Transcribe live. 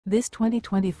This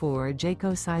 2024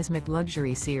 Jayco Seismic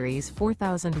Luxury Series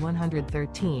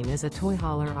 4113 is a toy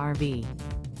hauler RV.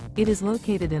 It is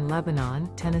located in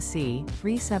Lebanon, Tennessee,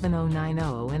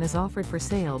 37090 and is offered for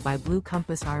sale by Blue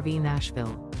Compass RV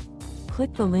Nashville.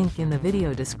 Click the link in the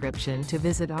video description to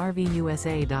visit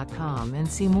RVUSA.com and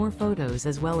see more photos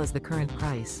as well as the current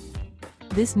price.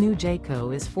 This new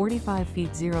Jayco is 45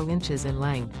 feet 0 inches in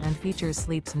length and features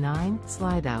sleeps 9,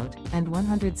 slide-out, and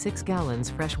 106 gallons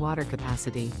fresh water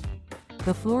capacity.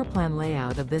 The floor plan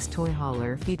layout of this toy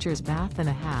hauler features bath and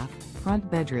a half, front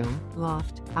bedroom,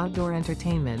 loft, outdoor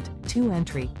entertainment, 2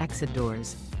 entry/exit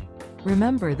doors.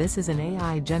 Remember, this is an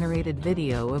AI-generated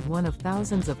video of one of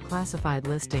thousands of classified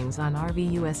listings on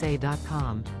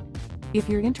RVUSA.com. If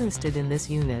you're interested in this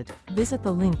unit, visit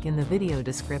the link in the video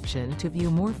description to view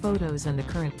more photos and the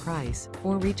current price,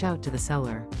 or reach out to the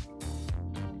seller.